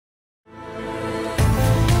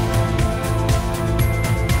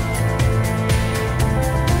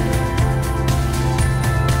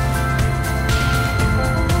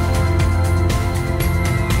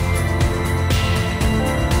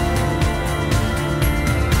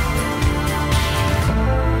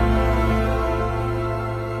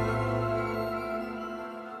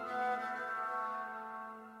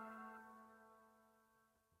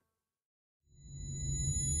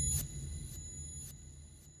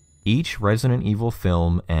Each Resident Evil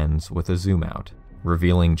film ends with a zoom out,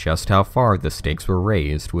 revealing just how far the stakes were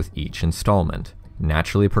raised with each installment,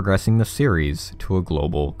 naturally progressing the series to a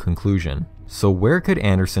global conclusion. So where could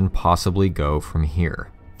Anderson possibly go from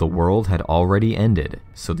here? The world had already ended,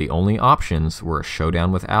 so the only options were a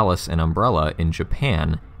showdown with Alice and Umbrella in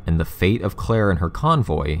Japan and the fate of Claire and her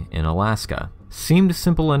convoy in Alaska. Seemed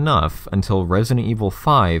simple enough until Resident Evil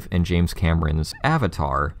 5 and James Cameron's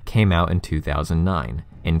Avatar came out in 2009,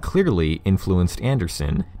 and clearly influenced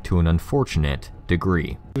Anderson to an unfortunate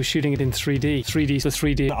degree. We were shooting it in 3D.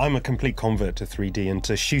 3D. I'm a complete convert to 3D and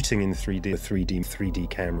to shooting in 3D, 3D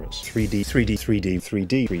cameras. 3D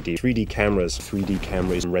cameras, 3D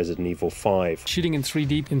cameras in Resident Evil 5. Shooting in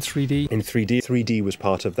 3D. 3D was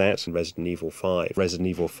part of that in Resident Evil 5. Resident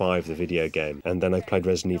Evil 5, the video game. And then I played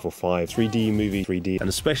Resident Evil 5, 3D movie, 3D, and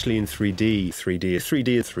especially in 3D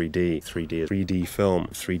film,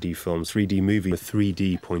 3D movie, a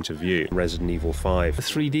 3D point of view. Resident Evil 5.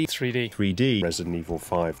 3D. Resident Evil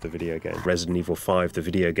 5, the video game. Resident Evil 5, the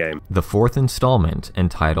video game. The fourth installment,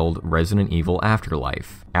 entitled Resident Evil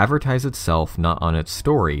Afterlife, advertised itself not on its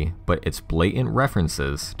story, but its blatant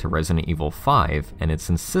references to Resident Evil 5 and its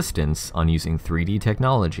insistence on using 3D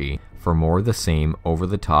technology for more of the same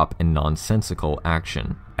over-the-top and nonsensical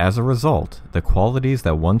action. As a result, the qualities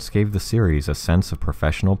that once gave the series a sense of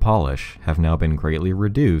professional polish have now been greatly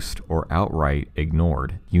reduced or outright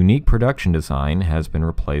ignored. Unique production design has been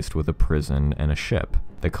replaced with a prison and a ship.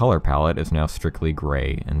 The color palette is now strictly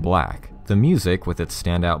gray and black. The music, with its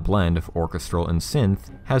standout blend of orchestral and synth,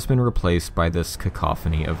 has been replaced by this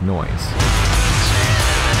cacophony of noise.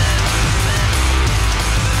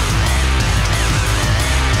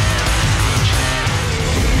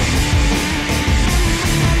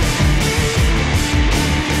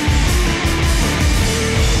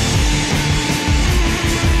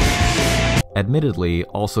 Admittedly,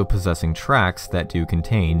 also possessing tracks that do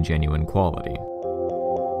contain genuine quality.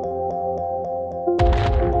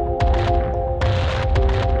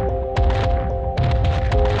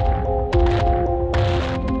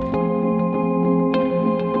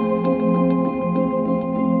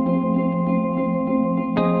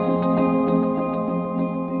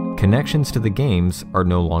 Connections to the games are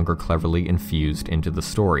no longer cleverly infused into the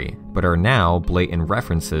story, but are now blatant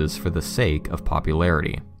references for the sake of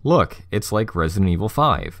popularity. Look, it's like Resident Evil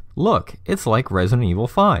 5. Look, it's like Resident Evil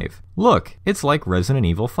 5. Look, it's like Resident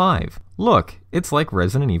Evil 5. Look, it's like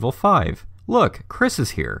Resident Evil 5. Look, Chris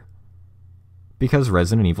is here. Because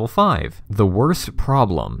Resident Evil 5. The worst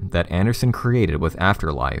problem that Anderson created with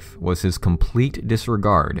Afterlife was his complete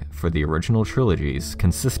disregard for the original trilogy's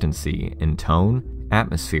consistency in tone,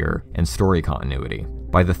 atmosphere, and story continuity.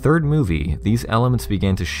 By the third movie, these elements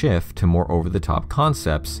began to shift to more over-the-top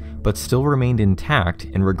concepts, but still remained intact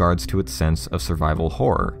in regards to its sense of survival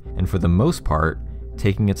horror, and for the most part,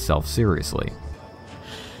 taking itself seriously.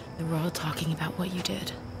 They were all talking about what you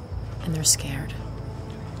did, and they're scared.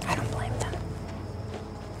 I don't blame them.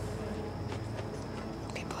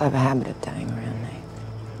 People have a habit of dying around me.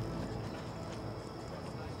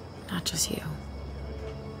 Not just you.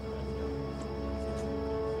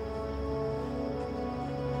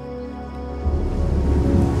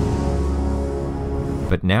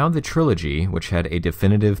 But now the trilogy, which had a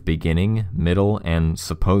definitive beginning, middle, and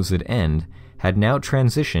supposed end, had now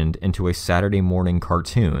transitioned into a Saturday morning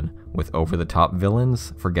cartoon with over-the-top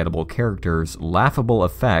villains, forgettable characters, laughable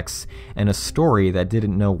effects, and a story that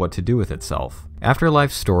didn't know what to do with itself.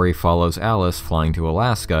 Afterlife's story follows Alice flying to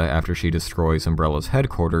Alaska after she destroys Umbrella's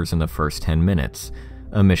headquarters in the first 10 minutes,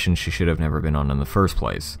 a mission she should have never been on in the first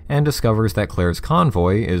place, and discovers that Claire's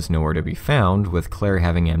convoy is nowhere to be found, with Claire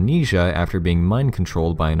having amnesia after being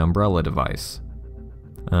mind-controlled by an Umbrella device.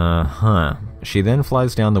 She then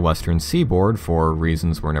flies down the western seaboard for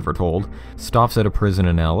reasons we're never told, stops at a prison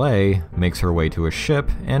in LA, makes her way to a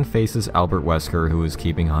ship, and faces Albert Wesker, who is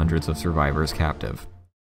keeping hundreds of survivors captive.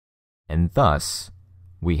 And thus,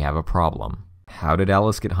 we have a problem. How did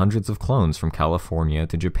Alice get hundreds of clones from California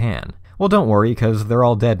to Japan? Well, don't worry, because they're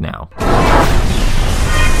all dead now.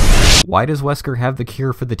 Why does Wesker have the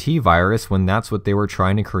cure for the T-virus when that's what they were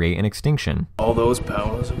trying to create in Extinction? All those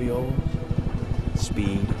powers of yours?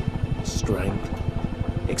 Speed, strength,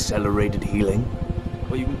 accelerated healing?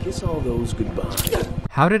 Well, you can kiss all those goodbye.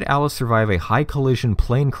 How did Alice survive a high-collision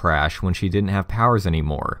plane crash when she didn't have powers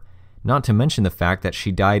anymore? Not to mention the fact that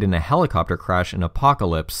she died in a helicopter crash in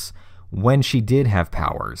Apocalypse when she did have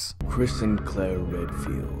powers. Chris and Claire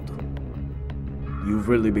Redfield, you've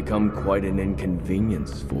really become quite an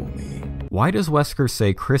inconvenience for me. Why does Wesker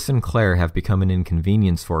say Chris and Claire have become an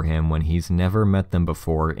inconvenience for him when he's never met them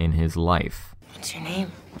before in his life? What's your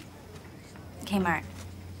name? Kmart.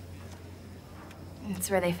 It's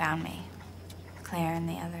where they found me. Claire and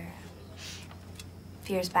the other. A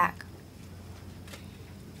few years back.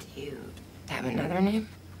 Do you have another name?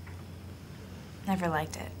 Never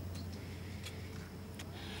liked it.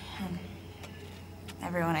 And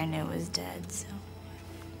everyone I knew was dead, so...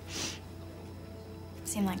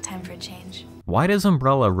 Seemed like time for a change. Why does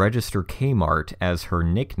Umbrella register Kmart as her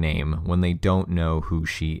nickname when they don't know who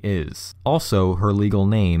she is? Also, her legal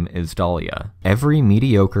name is Dahlia. Every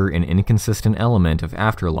mediocre and inconsistent element of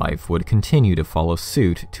Afterlife would continue to follow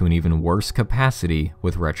suit to an even worse capacity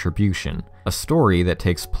with Retribution. A story that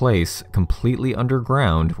takes place completely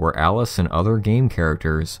underground where Alice and other game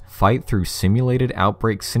characters fight through simulated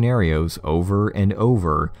outbreak scenarios over and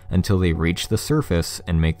over until they reach the surface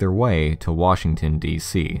and make their way to Washington,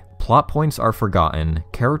 D.C. Plot points are forgotten,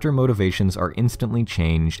 character motivations are instantly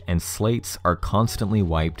changed, and slates are constantly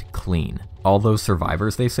wiped clean. All those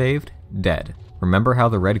survivors they saved? Dead. Remember how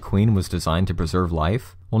the Red Queen was designed to preserve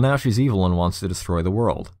life? Well, now she's evil and wants to destroy the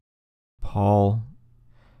world. Paul,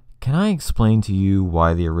 can I explain to you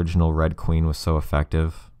why the original Red Queen was so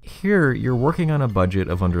effective? Here, you're working on a budget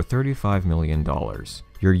of under $35 million.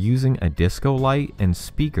 You're using a disco light and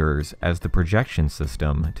speakers as the projection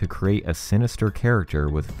system to create a sinister character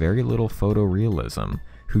with very little photorealism,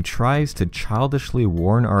 who tries to childishly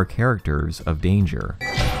warn our characters of danger.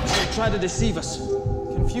 They try to deceive us,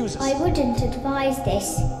 confuse us. I wouldn't advise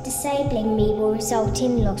this. Disabling me will result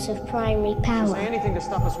in loss of primary power. Say anything to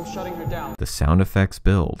stop us from shutting her down. The sound effects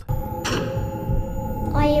build.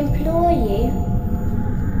 I implore you.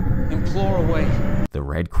 Implore away. The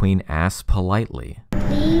Red Queen asks politely.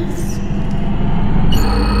 Please.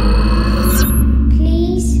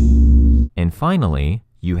 Please. And finally,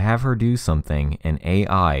 you have her do something an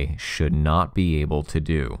AI should not be able to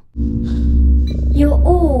do. You're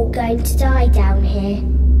all going to die down here.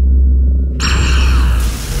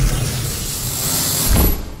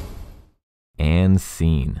 And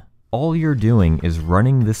scene. All you're doing is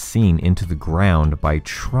running this scene into the ground by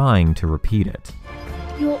trying to repeat it.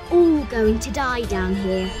 You're all going to die down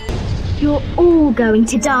here. You're all going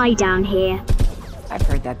to die down here. I've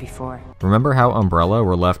heard that before. Remember how Umbrella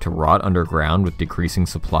were left to rot underground with decreasing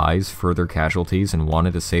supplies, further casualties, and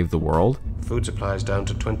wanted to save the world? Food supplies down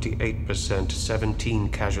to 28%, 17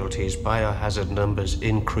 casualties, biohazard numbers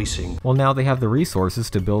increasing. Well, now they have the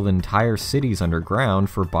resources to build entire cities underground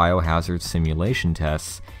for biohazard simulation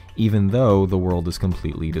tests, even though the world is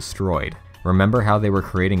completely destroyed. Remember how they were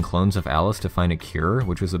creating clones of Alice to find a cure,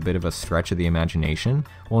 which was a bit of a stretch of the imagination?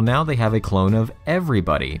 Well, now they have a clone of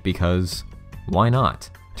everybody, because why not?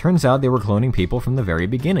 Turns out they were cloning people from the very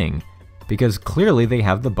beginning, because clearly they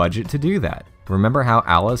have the budget to do that. Remember how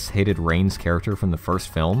Alice hated Rain's character from the first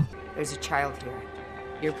film? There's a child here.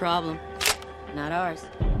 Your problem, not ours.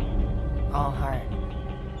 All heart.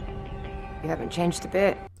 You haven't changed a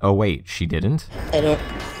bit. Oh wait, she didn't? I don't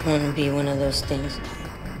want to be one of those things.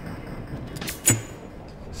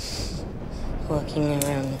 Walking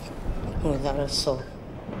around without a soul.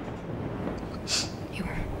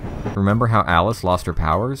 Remember how Alice lost her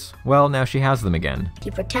powers? Well, now she has them again.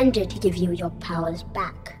 He pretended to give you your powers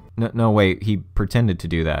back. No, wait, he pretended to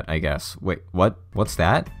do that, I guess. Wait, what? What's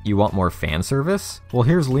that? You want more fan service? Well,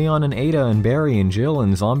 here's Leon and Ada and Barry and Jill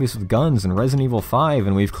and Zombies with Guns and Resident Evil 5,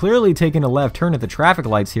 and we've clearly taken a left turn at the traffic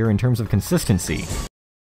lights here in terms of consistency.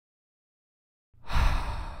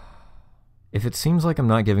 If it seems like I'm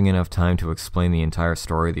not giving enough time to explain the entire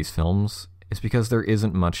story of these films, it's because there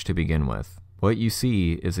isn't much to begin with. What you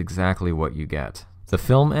see is exactly what you get. The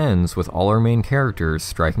film ends with all our main characters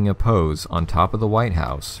striking a pose on top of the White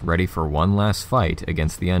House, ready for one last fight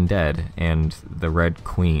against the undead and the Red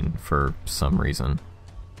Queen for some reason.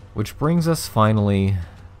 Which brings us finally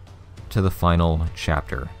to the final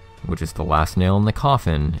chapter, which is the last nail in the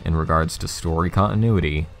coffin in regards to story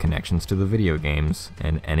continuity, connections to the video games,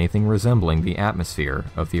 and anything resembling the atmosphere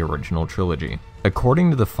of the original trilogy. According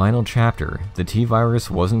to the final chapter, the T-Virus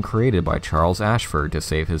wasn't created by Charles Ashford to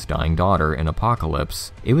save his dying daughter in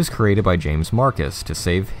Apocalypse, it was created by James Marcus to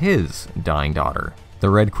save his dying daughter. The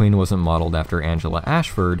Red Queen wasn't modeled after Angela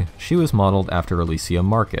Ashford, she was modeled after Alicia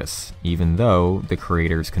Marcus, even though the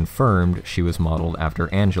creators confirmed she was modeled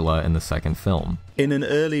after Angela in the second film. In an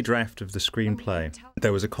early draft of the screenplay,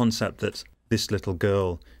 there was a concept that this little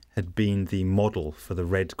girl had been the model for the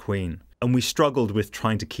Red Queen. And we struggled with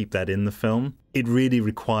trying to keep that in the film. It really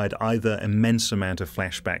required either immense amount of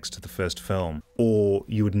flashbacks to the first film, or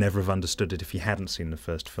you would never have understood it if you hadn't seen the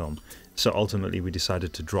first film. So ultimately we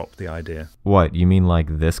decided to drop the idea. What, you mean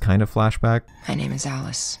like this kind of flashback? My name is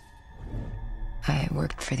Alice. I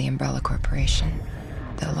worked for the Umbrella Corporation,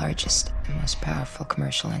 the largest and most powerful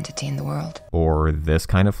commercial entity in the world. Or this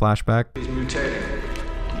kind of flashback? He's mutated.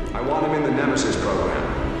 I want him in the Nemesis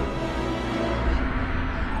program.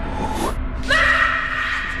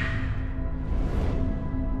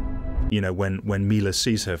 You know, when Mila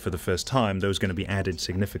sees her for the first time, there was going to be added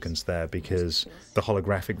significance there because the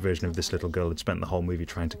holographic version of this little girl had spent the whole movie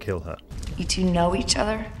trying to kill her. You two know each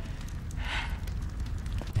other?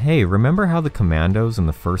 Hey, remember how the commandos in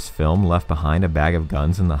the first film left behind a bag of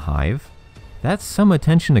guns in the hive? That's some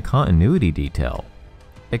attention to continuity detail.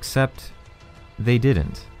 Except, they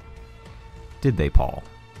didn't. Did they, Paul?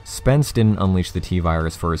 Spence didn't unleash the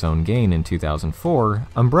T-Virus for his own gain in 2004,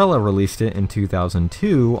 Umbrella released it in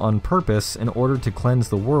 2002 on purpose in order to cleanse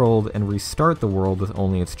the world and restart the world with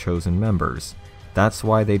only its chosen members. That's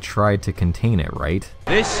why they tried to contain it, right?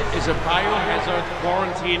 This is a biohazard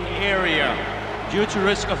quarantine area due to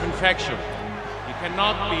risk of infection. You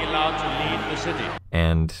cannot be allowed to leave the city.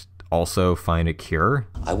 And also find a cure?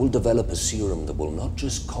 I will develop a serum that will not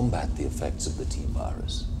just combat the effects of the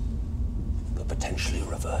T-Virus, but potentially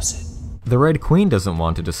reverse it. The Red Queen doesn't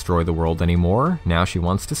want to destroy the world anymore, now she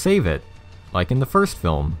wants to save it. Like in the first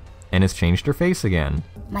film, and has changed her face again.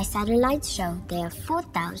 My satellites show there are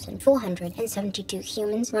 4,472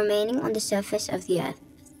 humans remaining on the surface of the Earth.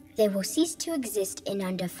 They will cease to exist in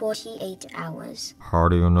under 48 hours. How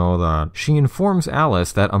do you know that? She informs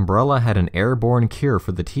Alice that Umbrella had an airborne cure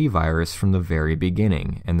for the T-Virus from the very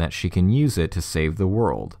beginning, and that she can use it to save the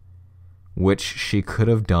world. Which she could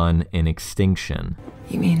have done in Extinction.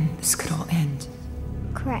 You mean this could all end?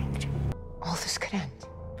 Correct. All this could end?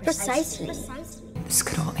 Precisely. This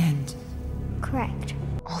could all end? Correct.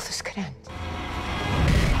 All this could end?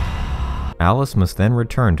 Alice must then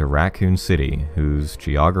return to Raccoon City, whose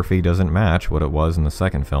geography doesn't match what it was in the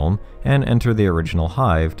second film, and enter the original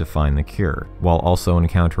hive to find the cure, while also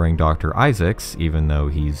encountering Dr. Isaacs, even though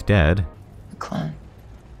he's dead. The clown.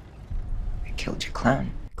 I killed your clown.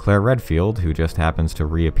 Claire Redfield, who just happens to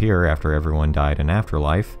reappear after everyone died in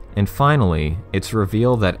Afterlife. And finally, it's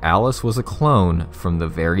revealed that Alice was a clone from the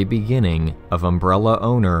very beginning of Umbrella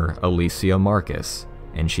owner Alicia Marcus,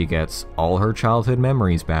 and she gets all her childhood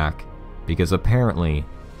memories back, because apparently,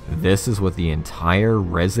 this is what the entire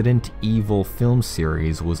Resident Evil film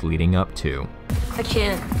series was leading up to. I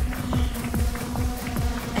can't.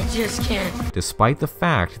 I just can't. Despite the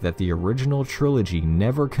fact that the original trilogy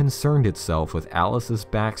never concerned itself with Alice's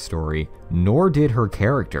backstory, nor did her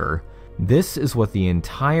character, this is what the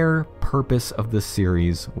entire purpose of the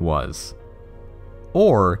series was.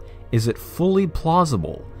 Or is it fully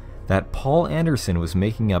plausible that Paul Anderson was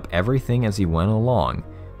making up everything as he went along,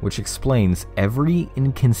 which explains every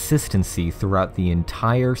inconsistency throughout the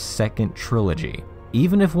entire second trilogy?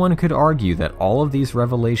 Even if one could argue that all of these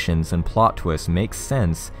revelations and plot twists make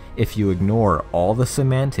sense if you ignore all the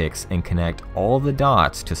semantics and connect all the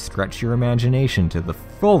dots to stretch your imagination to the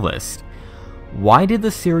fullest, why did the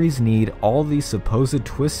series need all these supposed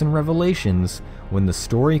twists and revelations when the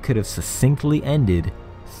story could have succinctly ended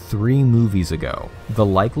 3 movies ago? The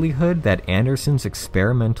likelihood that Anderson's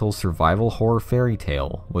experimental survival horror fairy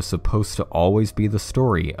tale was supposed to always be the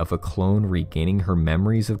story of a clone regaining her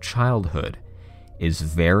memories of childhood is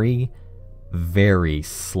very, very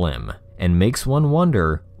slim, and makes one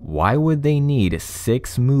wonder, why would they need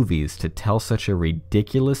 6 movies to tell such a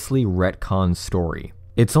ridiculously retconned story?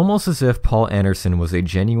 It's almost as if Paul Anderson was a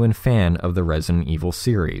genuine fan of the Resident Evil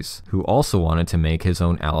series, who also wanted to make his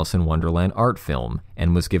own Alice in Wonderland art film,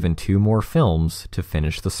 and was given 2 more films to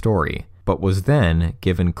finish the story, but was then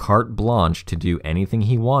given carte blanche to do anything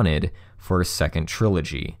he wanted for a second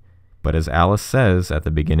trilogy. But as Alice says at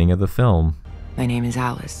the beginning of the film, my name is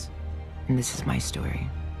Alice, and this is my story.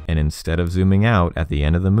 And instead of zooming out at the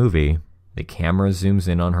end of the movie, the camera zooms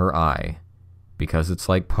in on her eye, because it's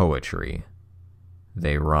like poetry.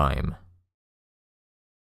 They rhyme.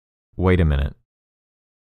 Wait a minute.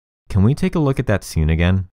 Can we take a look at that scene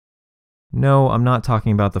again? No, I'm not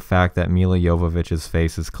talking about the fact that Mila Jovovich's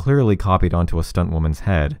face is clearly copied onto a stunt woman's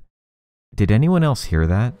head. Did anyone else hear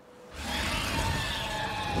that?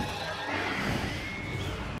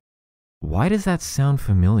 Why does that sound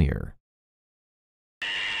familiar?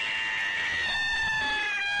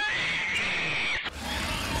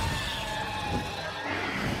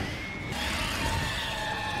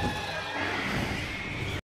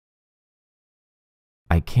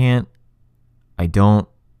 I don't.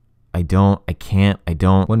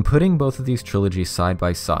 When putting both of these trilogies side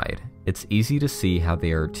by side, it's easy to see how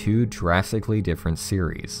they are 2 drastically different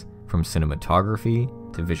series, from cinematography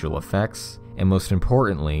to visual effects, and most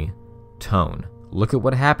importantly, tone. Look at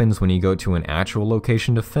what happens when you go to an actual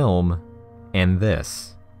location to film, and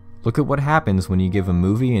this. Look at what happens when you give a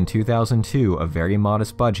movie in 2002 a very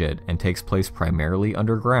modest budget and takes place primarily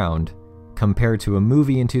underground, compared to a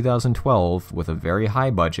movie in 2012 with a very high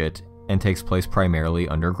budget and takes place primarily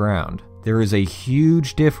underground. There is a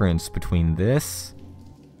huge difference between this...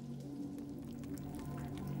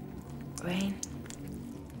 Rain.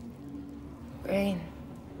 Rain.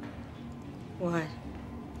 What?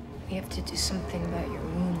 We have to do something about your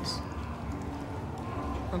wounds.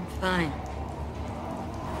 I'm fine.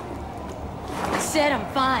 I said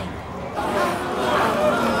I'm fine.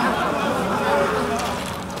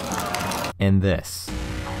 And this.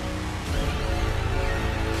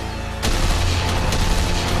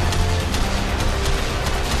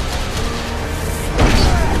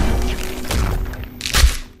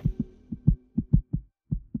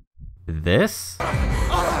 This?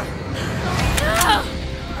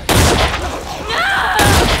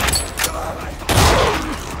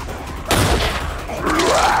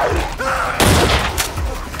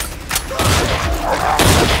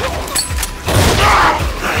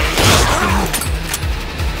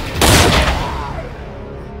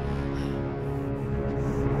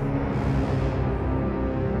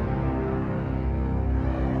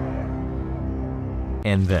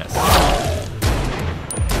 And this.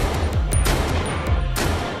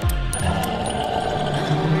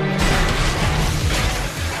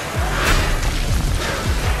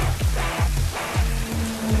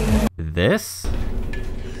 This?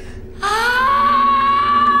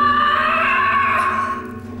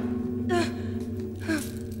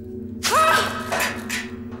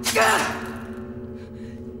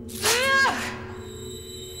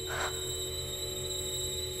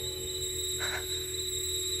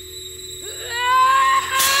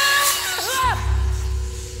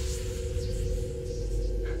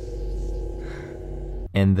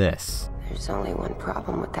 And this. There's only one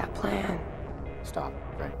problem with that plan. Stop.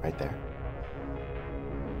 Right there.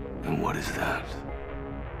 And what is that?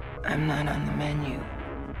 I'm not on the menu.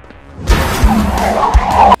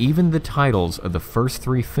 Even the titles of the first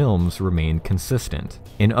 3 films remained consistent.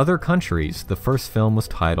 In other countries, the first film was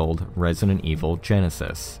titled Resident Evil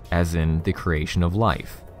Genesis, as in the creation of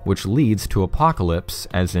life, which leads to Apocalypse,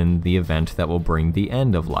 as in the event that will bring the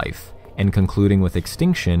end of life, and concluding with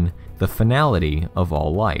Extinction, the finality of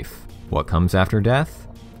all life. What comes after death?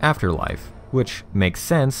 Afterlife, which makes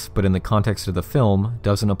sense, but in the context of the film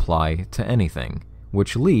doesn't apply to anything,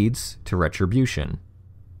 which leads to Retribution.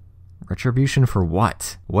 Retribution for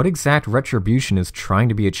what? What exact retribution is trying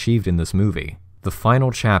to be achieved in this movie? The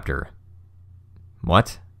final chapter.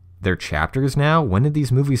 What? They're chapters now? When did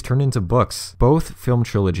these movies turn into books? Both film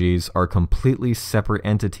trilogies are completely separate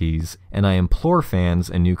entities, and I implore fans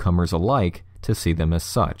and newcomers alike to see them as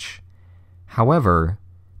such. However,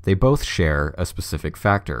 they both share a specific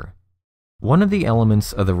factor. One of the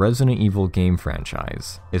elements of the Resident Evil game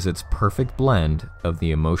franchise is its perfect blend of the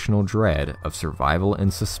emotional dread of survival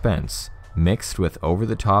and suspense, mixed with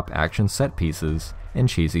over-the-top action set pieces and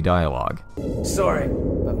cheesy dialogue. Sorry,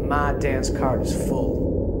 but my dance card is full.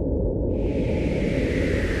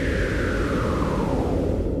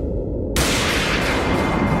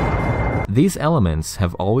 These elements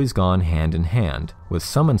have always gone hand in hand, with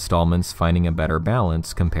some installments finding a better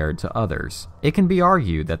balance compared to others. It can be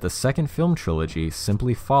argued that the second film trilogy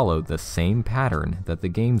simply followed the same pattern that the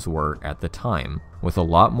games were at the time, with a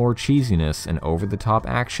lot more cheesiness and over-the-top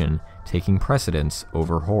action taking precedence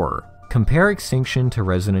over horror. Compare Extinction to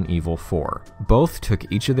Resident Evil 4. Both took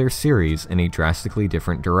each of their series in a drastically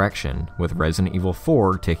different direction, with Resident Evil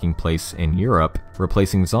 4 taking place in Europe,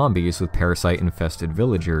 replacing zombies with parasite-infested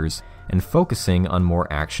villagers, and focusing on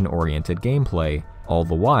more action-oriented gameplay, all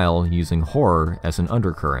the while using horror as an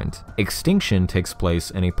undercurrent. Extinction takes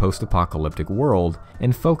place in a post-apocalyptic world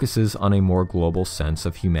and focuses on a more global sense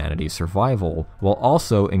of humanity's survival, while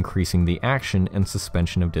also increasing the action and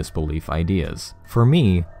suspension of disbelief ideas. For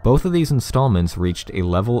me, both of these installments reached a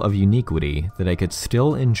level of uniquity that I could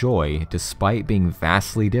still enjoy despite being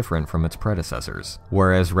vastly different from its predecessors.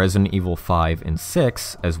 Whereas Resident Evil 5 and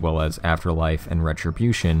 6, as well as Afterlife and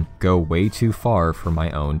Retribution, go way too far for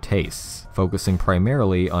my own tastes, focusing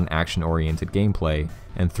primarily on action-oriented gameplay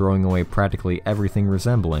and throwing away practically everything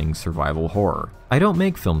resembling survival horror. I don't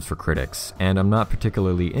make films for critics, and I'm not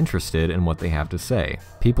particularly interested in what they have to say.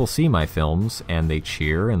 People see my films, and they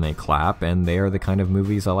cheer and they clap, and they are the kind of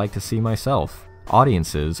movies I like to see myself.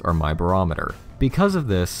 Audiences are my barometer. Because of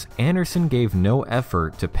this, Anderson gave no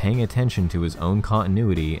effort to paying attention to his own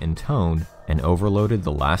continuity and tone, and overloaded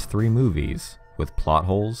the last 3 movies with plot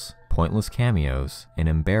holes, pointless cameos, and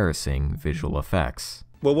embarrassing visual effects.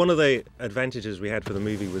 Well, one of the advantages we had for the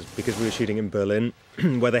movie was because we were shooting in Berlin,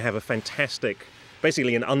 where they have a fantastic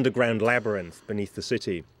basically an underground labyrinth beneath the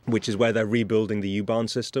city, which is where they're rebuilding the U-Bahn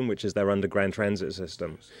system, which is their underground transit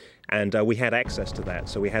system. And we had access to that,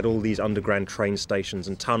 so we had all these underground train stations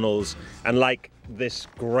and tunnels, and like this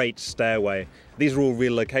great stairway. These are all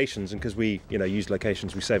real locations, and because we, used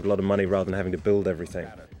locations, we saved a lot of money rather than having to build everything.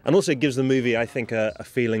 And also it gives the movie, I think, a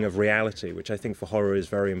feeling of reality, which I think for horror is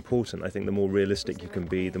very important. I think the more realistic you can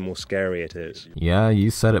be, the more scary it is. Yeah, you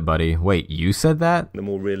said it, buddy. Wait, you said that? The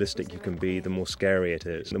more realistic you can be, the more scary it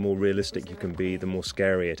is. The more realistic you can be, the more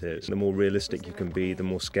scary it is. The more realistic you can be, the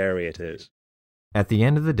more scary it is. At the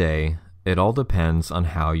end of the day, it all depends on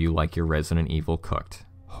how you like your Resident Evil cooked.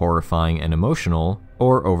 Horrifying and emotional,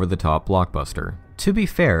 or over-the-top blockbuster. To be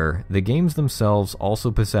fair, the games themselves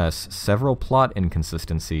also possess several plot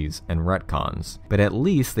inconsistencies and retcons, but at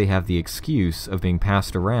least they have the excuse of being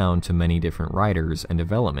passed around to many different writers and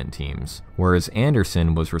development teams, whereas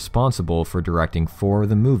Anderson was responsible for directing 4 of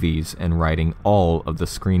the movies and writing all of the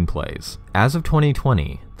screenplays. As of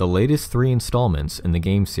 2020, the latest 3 installments in the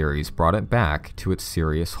game series brought it back to its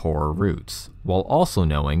serious horror roots, while also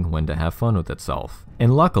knowing when to have fun with itself.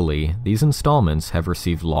 And luckily, these installments have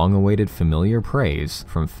received long-awaited familiar praise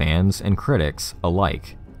from fans and critics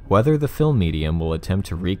alike. Whether the film medium will attempt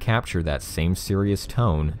to recapture that same serious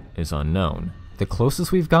tone is unknown. The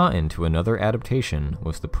closest we've gotten to another adaptation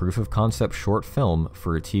was the proof-of-concept short film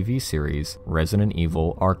for a TV series, Resident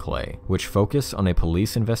Evil Arklay, which focused on a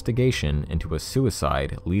police investigation into a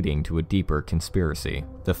suicide leading to a deeper conspiracy.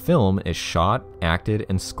 The film is shot, acted,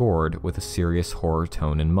 and scored with a serious horror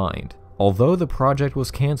tone in mind. Although the project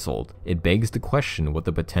was cancelled, it begs to question what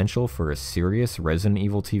the potential for a serious Resident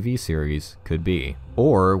Evil TV series could be,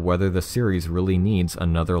 or whether the series really needs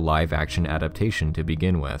another live-action adaptation to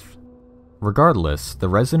begin with. Regardless, the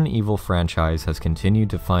Resident Evil franchise has continued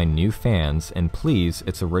to find new fans and please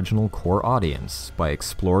its original core audience by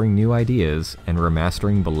exploring new ideas and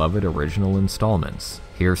remastering beloved original installments.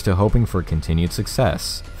 Here's to hoping for continued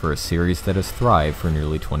success for a series that has thrived for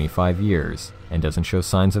nearly 25 years and doesn't show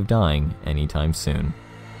signs of dying anytime soon.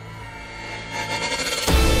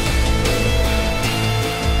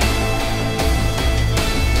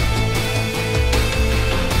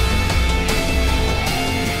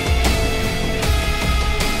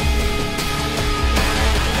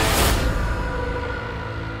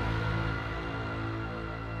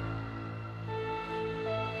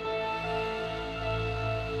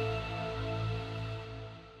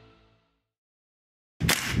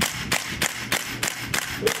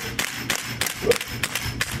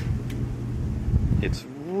 It's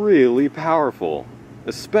really powerful,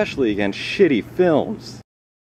 especially against shitty films.